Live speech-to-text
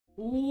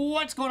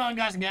What's going on,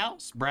 guys and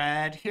gals?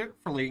 Brad here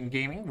for Leighton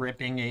Gaming,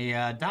 ripping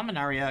a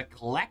Dominaria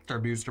Collector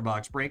Booster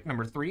Box break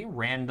number 3,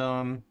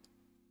 random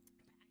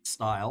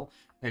style.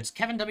 It's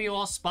Kevin W.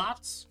 All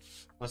spots.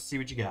 Let's see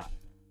what you got.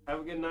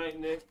 Have a good night,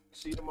 Nick.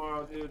 See you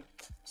tomorrow, dude.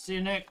 See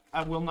you, Nick.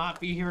 I will not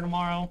be here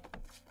tomorrow.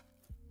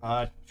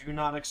 Do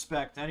not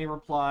expect any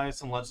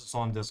replies unless it's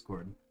on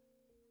Discord.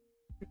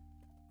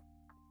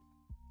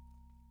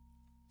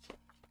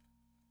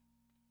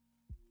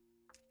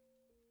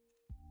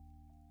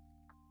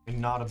 And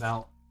not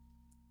about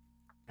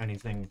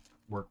anything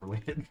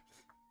work-related.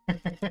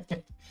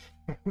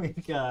 We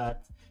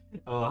got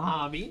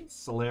Hobby,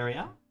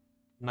 Solaria.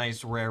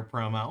 Nice rare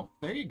promo.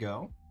 There you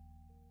go.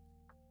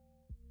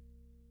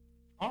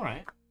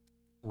 Alright.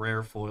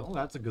 Rare foil.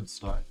 That's a good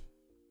start.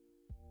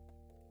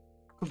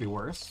 Could be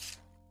worse.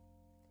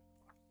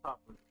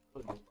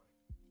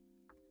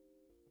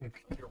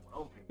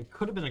 It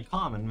could have been a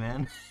common,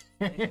 man.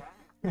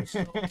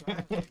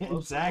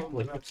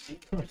 Exactly.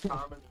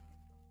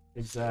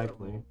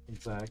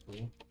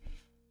 Exactly.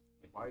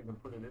 Why even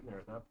put it in there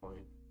at that point?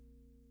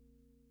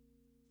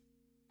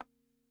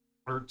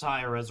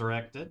 Urtai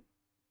Resurrected.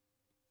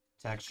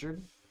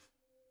 Textured.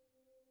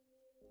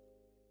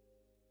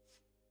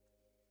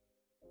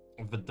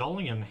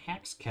 Vidolian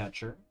Hex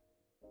Catcher.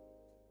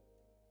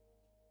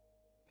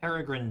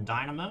 Peregrine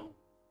Dynamo.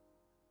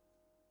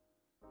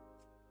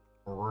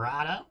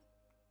 Rada.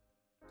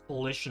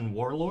 Coalition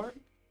Warlord.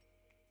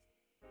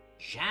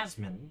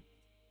 Jasmine.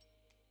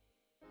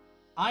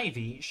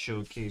 Ivy,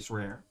 Showcase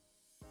Rare.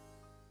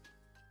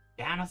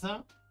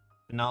 Danitha,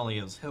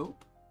 Benalia's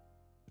Hope.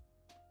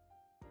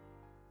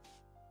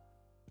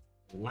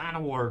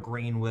 Llanowar,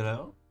 Green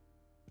Widow.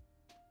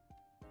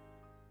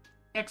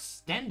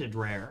 Extended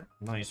Rare,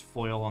 nice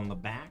foil on the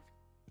back.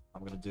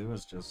 What I'm gonna do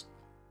is just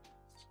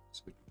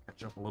so we can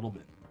catch up a little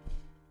bit.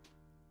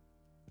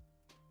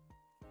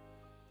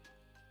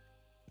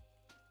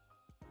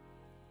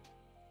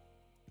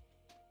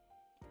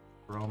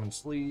 Roman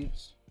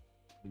sleeves.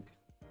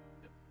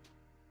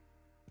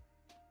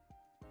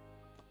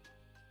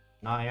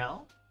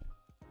 Niall,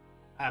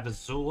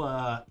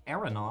 Avazula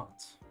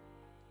Aeronaut,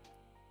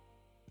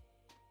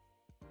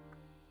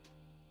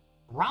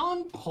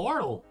 Ron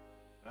Portal.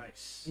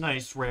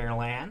 Nice rare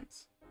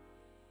lands.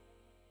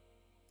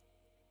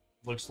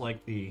 Looks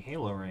like the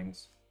Halo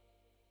rings.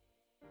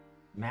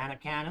 Mana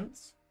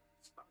Cannons.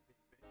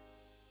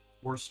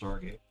 Or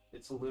Stargate.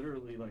 It's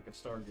literally like a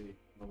Stargate.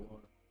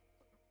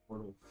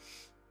 Portal.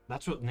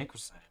 That's what Nick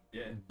was saying.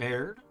 Yeah.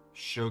 Baird,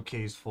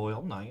 Showcase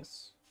Foil,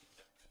 nice.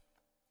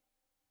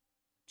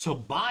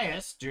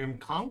 Tobias, Doom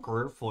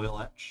Conqueror, foil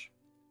etch.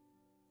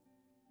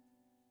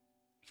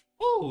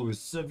 Ooh,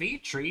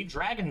 Savitri,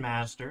 Dragon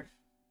Master.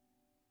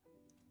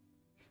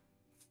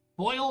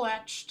 Foil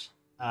etched,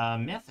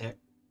 Mythic.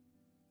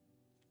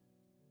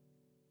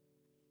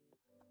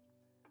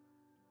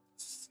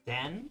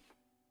 Sten.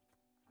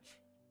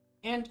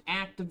 And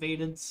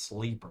activated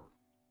Sleeper.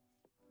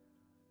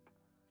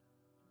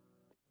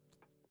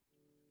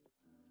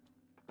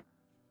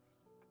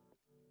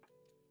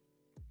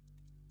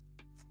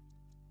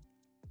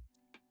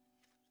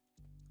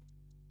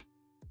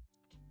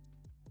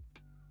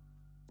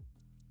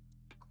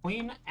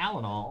 Queen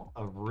Alanal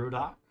of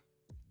Rudok.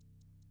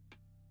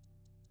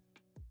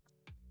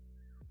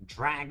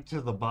 Drag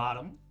to the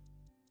bottom.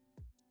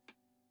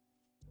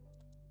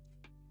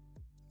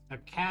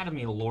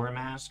 Academy Lore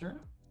Master.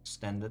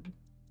 Extended.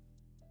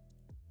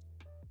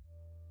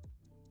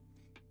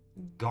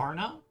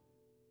 Garna.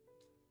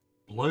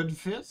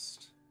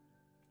 Bloodfist.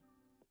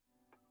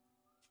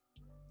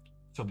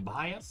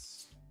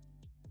 Tobias.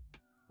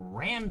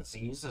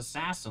 Ramses,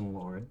 Assassin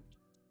Lord.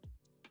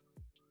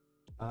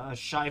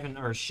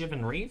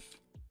 Shivan Reef.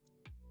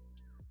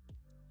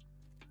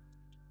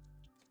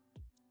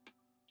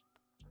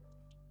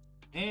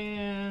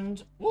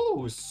 And,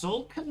 ooh,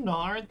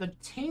 Solkanar the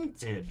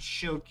Tainted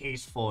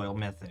Showcase Foil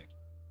Mythic.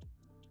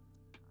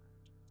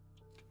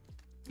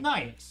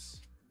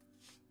 Nice.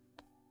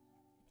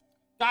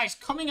 Guys,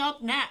 coming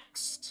up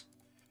next.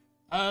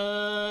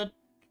 Dominaria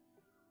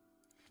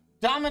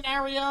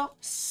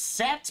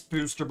set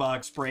booster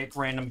box break,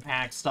 random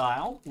pack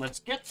style. Let's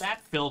get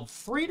that filled.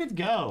 3 to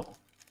go.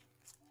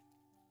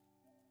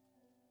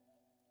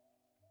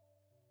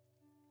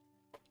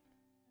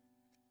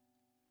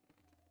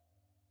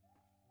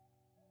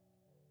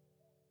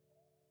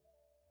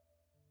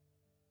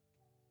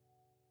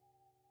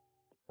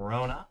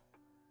 Corona.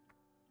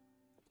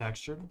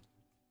 Textured.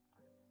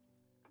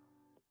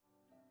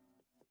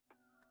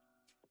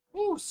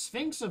 Ooh,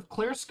 Sphinx of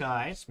Clear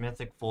Skies,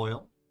 Mythic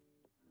Foil.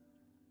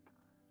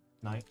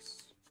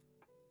 Nice.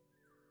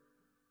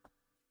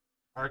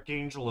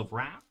 Archangel of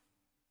Wrath.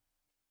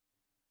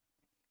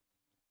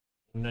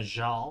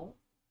 Najal.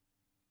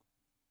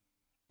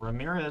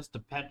 Ramirez de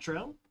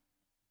Petro.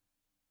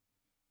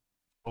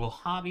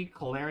 Hobby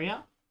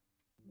Caleria.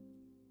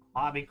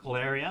 Hobby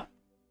Caleria.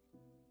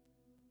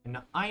 And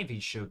the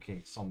Ivy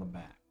Showcase on the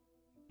back.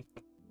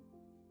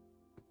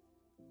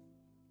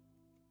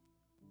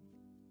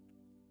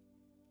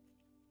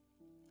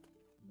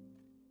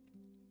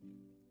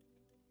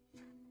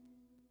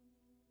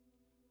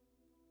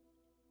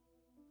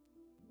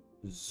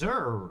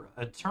 Zur,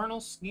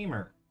 Eternal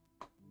Schemer.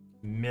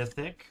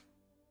 Mythic.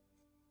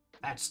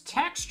 That's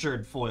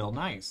textured foil,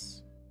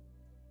 nice.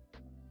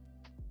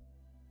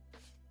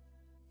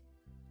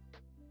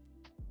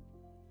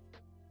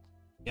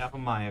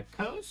 Yapamaya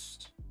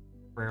Coast.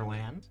 Rare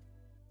land.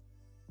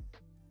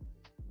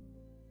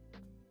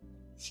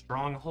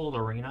 Stronghold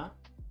Arena.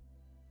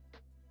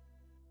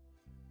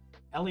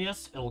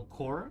 Elias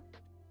Ilcor,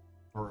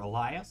 or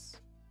Elias,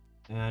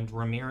 and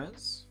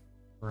Ramirez.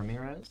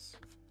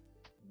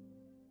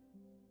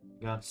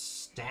 Got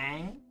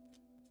Stang,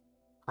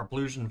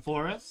 Carplusian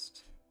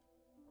Forest,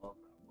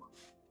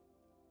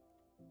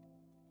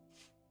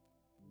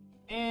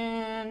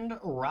 and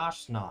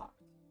Roshnok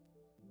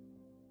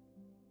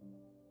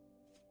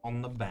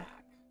on the back.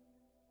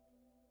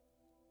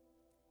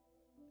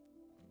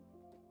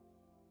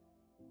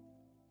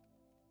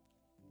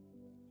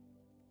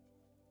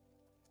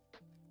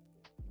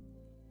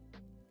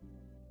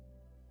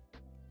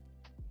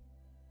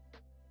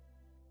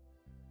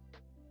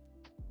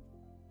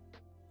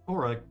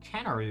 For a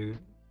Canarud,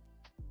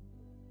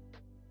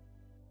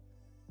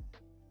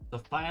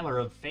 Defiler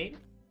of Fate,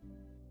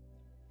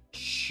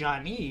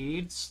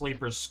 Shanid,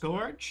 Sleeper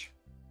Scourge,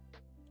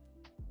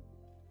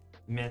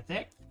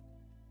 Mythic,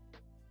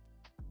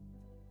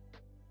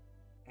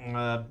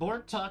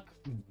 Bortuk,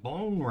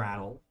 Bone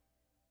Rattle,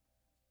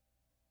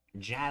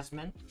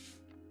 Jasmine,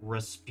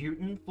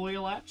 Rasputin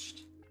Foil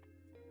Etched,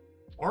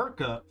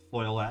 Orca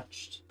Foil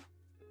Etched,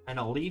 and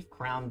a Leaf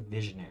Crowned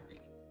Visionary.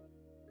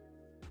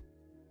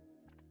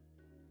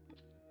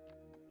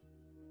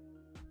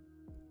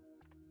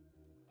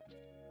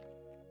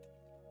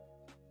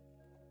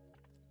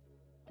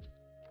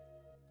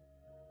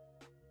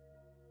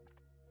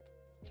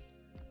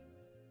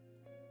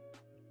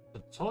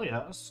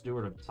 Toya,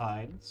 Steward of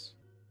Tides,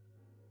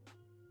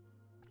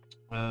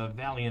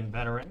 Valiant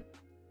Veteran,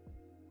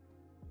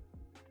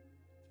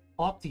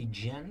 Opti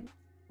Jin,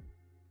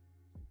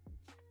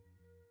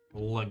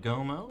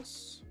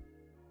 Lagomos,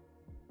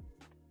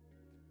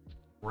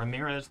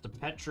 Ramirez de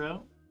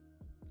Petro,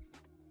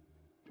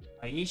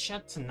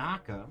 Aisha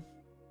Tanaka.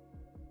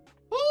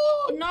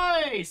 Ooh,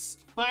 nice!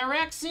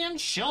 Phyrexian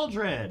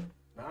Sheldred.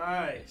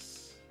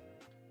 Nice.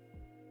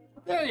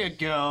 There you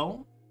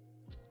go.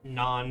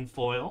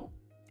 Non-foil.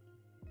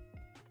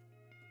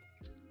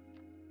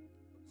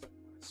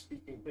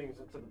 Speaking things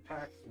into the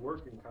pack,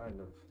 working kind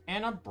of.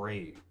 And a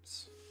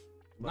Braids.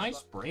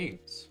 Nice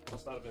Braids.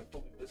 Must not have been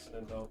fully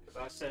listening though,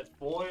 because I said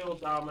foil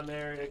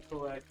Dominaria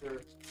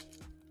collector.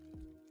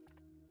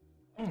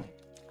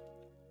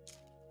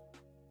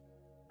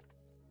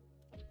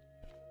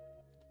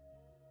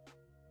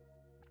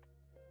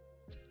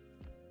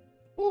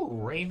 Ooh,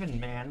 Raven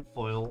Man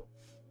foil.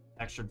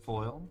 Textured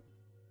foil.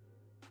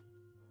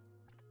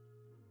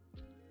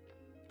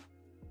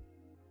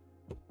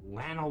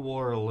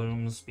 Llanowar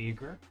Loom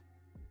Speaker.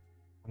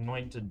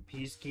 Anointed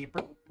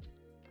Peacekeeper.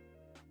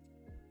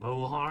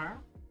 Vohar.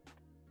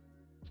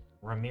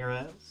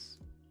 Ramirez.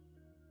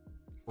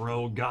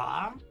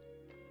 Roga.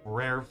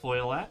 Rare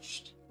Foil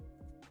Etched.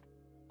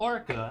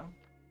 Orca.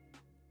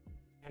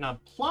 And a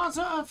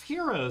Plaza of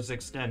Heroes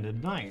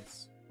extended.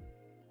 Nice.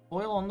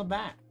 Foil on the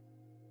back.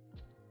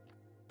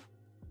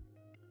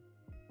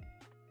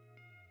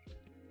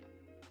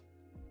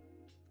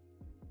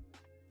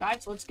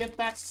 Guys, let's get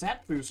that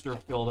set booster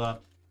filled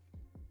up.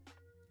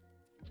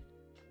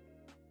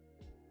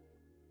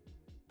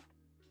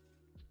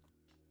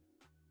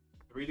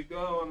 3 to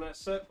go on that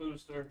set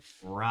booster.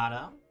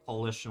 Rada,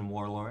 Coalition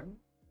Warlord.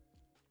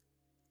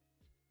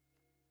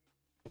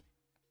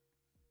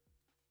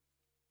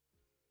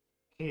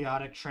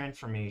 Chaotic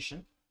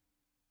Transformation.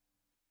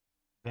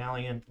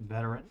 Valiant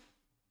Veteran.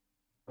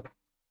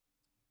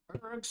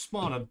 Urg,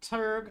 Spawn of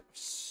Turg,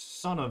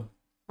 Son of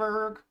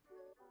Ferg.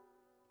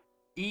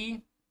 E.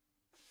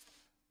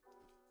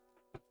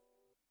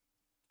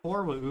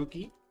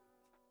 Torwauki.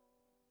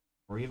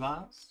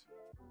 Rivas.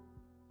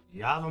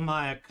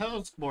 Yavimaya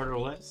Coast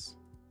Borderless.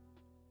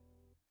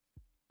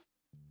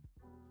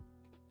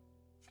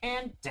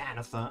 And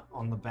Danitha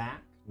on the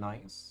back.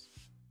 Nice.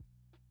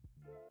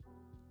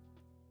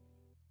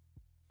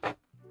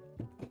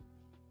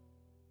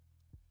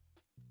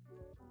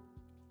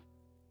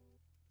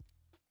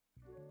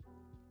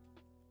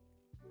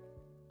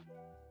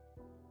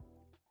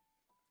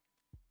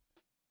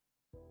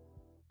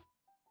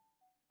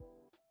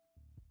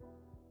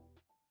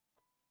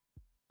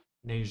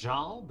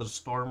 Nejal, the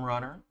Storm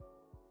Runner.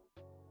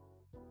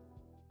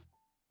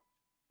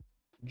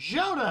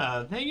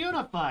 Joda, the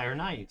Unifier,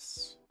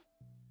 nice.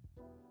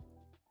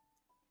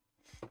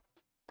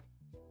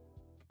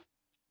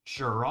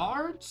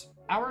 Gerard's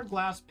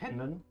Hourglass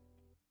Pendant.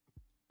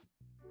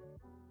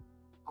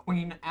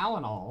 Queen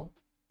Alanal.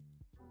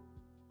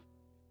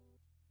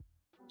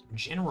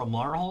 General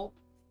Marhol.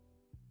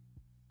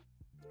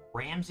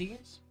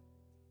 Ramses.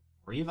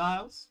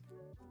 Reviles.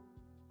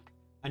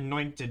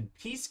 Anointed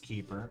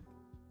Peacekeeper.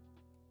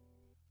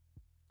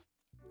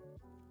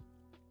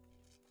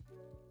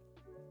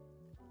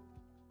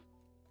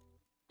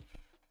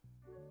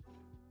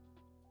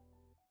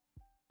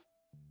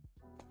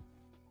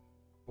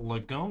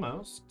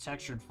 Legomos,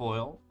 textured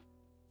foil.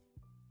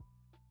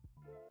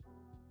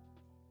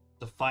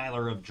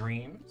 Defiler of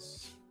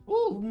Dreams.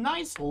 Ooh,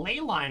 nice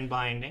leyline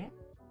binding.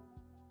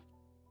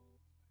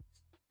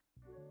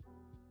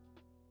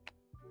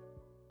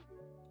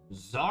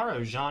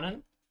 Zaro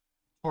Jonin,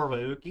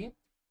 Torvauki.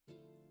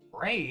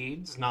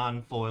 Raids,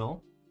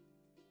 non-foil.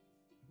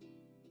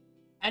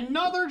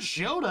 Another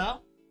Joda.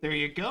 There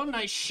you go,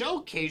 nice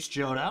showcase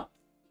Joda.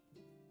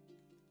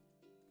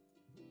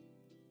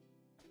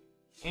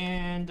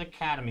 And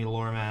Academy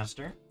Lore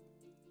Master.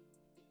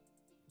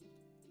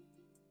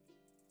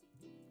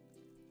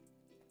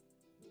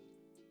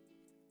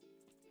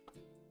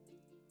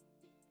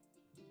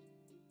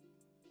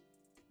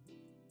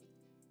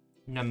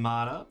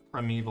 Namada,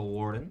 Primeval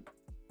Warden.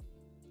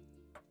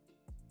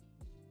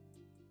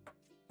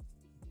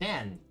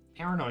 Then,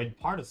 Paranoid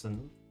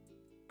Partisan.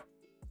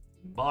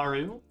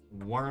 Baru,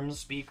 Worm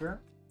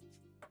Speaker.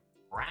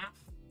 Raph,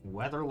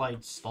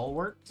 Weatherlight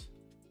Stalwart.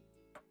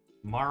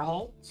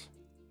 Marholt.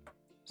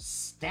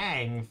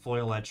 Stang,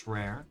 Foil Etch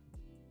Rare.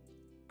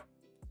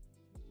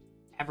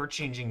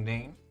 Ever-Changing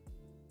Name.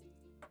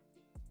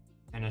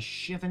 And a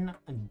Shivan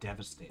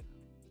Devastator.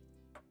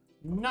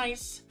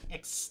 Nice,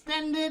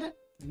 extended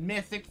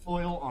mythic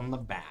foil on the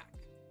back.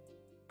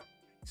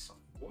 Some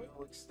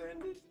foil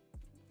extended.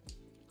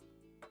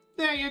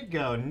 There you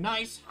go,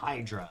 nice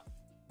Hydra.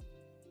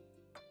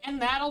 And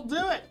that'll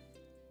do it.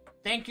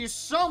 Thank you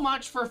so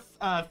much for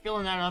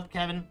filling that up,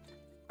 Kevin.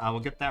 We'll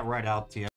get that right out to you.